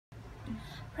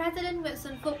President Nguyen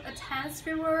Xuan Phuc attends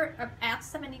funeral at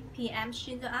 7 PM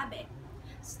Shinzo Abe.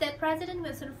 State President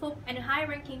Nguyen Xuan Phuc and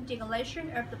high-ranking delegation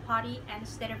of the party and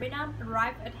state of Vietnam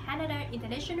arrived at Haneda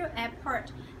International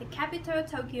Airport, the capital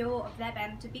Tokyo of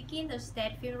Japan, to begin the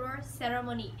state funeral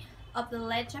ceremony of the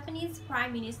late Japanese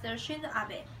Prime Minister Shinzo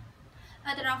Abe.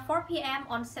 At around 4 p.m.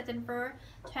 on September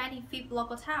 25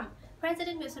 local time,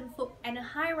 President Nguyen Xuan Phuc and a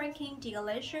high-ranking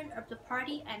delegation of the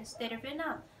party and state of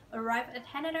Vietnam arrived at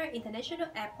Haneda International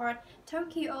Airport,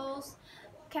 Tokyo's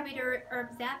capital of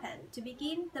Japan, to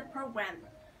begin the program.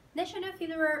 National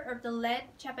funeral of the late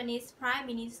Japanese Prime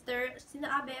Minister Shinzo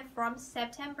Abe from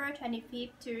September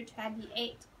 25 to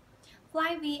 28.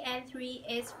 Flight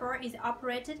VN384 is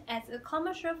operated as a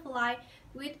commercial flight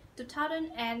with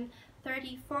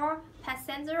 2,034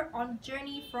 passengers on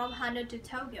journey from Hanoi to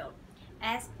Tokyo.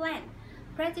 As planned,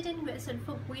 President Nguyen Xuan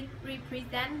Phuc will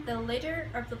represent the leader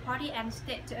of the party and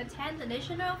state to attend the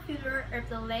national funeral of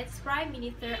the late Prime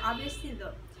Minister Abe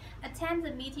Shinzo, attend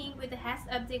the meeting with the heads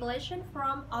of delegation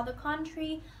from other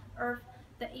countries of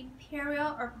the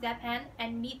Imperial of Japan,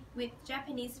 and meet with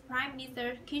Japanese Prime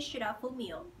Minister Kishida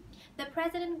Fumio. The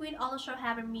President will also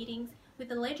have meetings with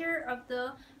the leader of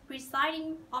the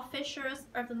presiding officials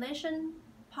of the nation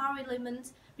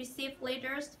parliament, receive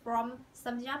leaders from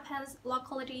some Japan's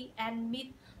locality, and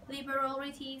meet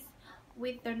liberalities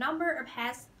with the number of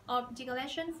heads of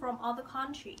delegation from other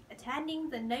countries attending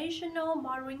the national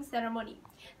mourning ceremony.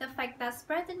 The fact that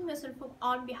President Nguyen Xuan Phuc,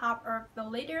 on behalf of the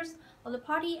leaders of the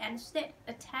party and state,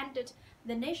 attended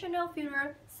the national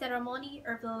funeral ceremony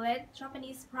of the late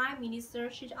Japanese Prime Minister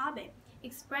Shinzo Abe,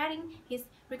 expressing his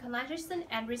recognition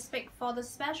and respect for the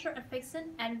special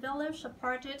affection and value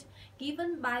supported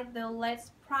given by the late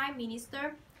Prime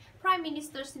Minister. Prime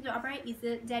Minister Shinzo Abe is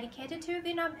dedicated to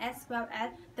Vietnam as well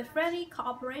as the friendly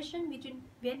cooperation between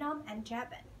Vietnam and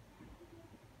Japan.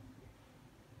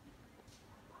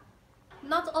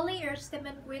 Not only a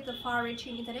statement with the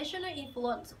far-reaching international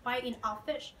influence while in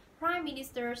office, Prime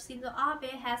Minister Shinzo Abe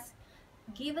has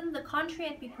given the country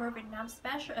and people of Vietnam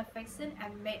special affection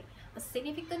and made a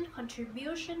significant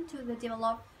contribution to the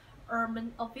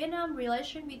development of Vietnam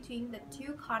relations between the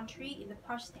two countries in the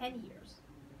past 10 years.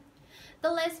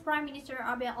 The late Prime Minister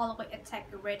Abe always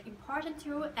attached great importance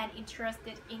to and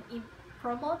interested in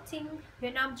promoting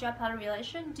Vietnam-Japan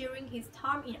relations during his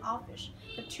time in office,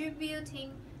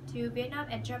 contributing to Vietnam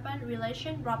and Japan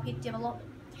relations' rapid development.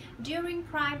 During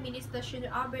Prime Minister Shinzo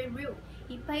Abe's rule,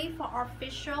 he paid for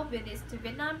official visits to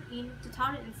Vietnam in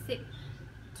 2006,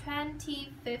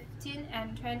 2015,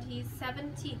 and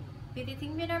 2017,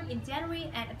 visiting Vietnam in January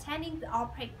and attending the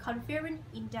OPEC conference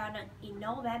in Da Nang in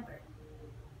November.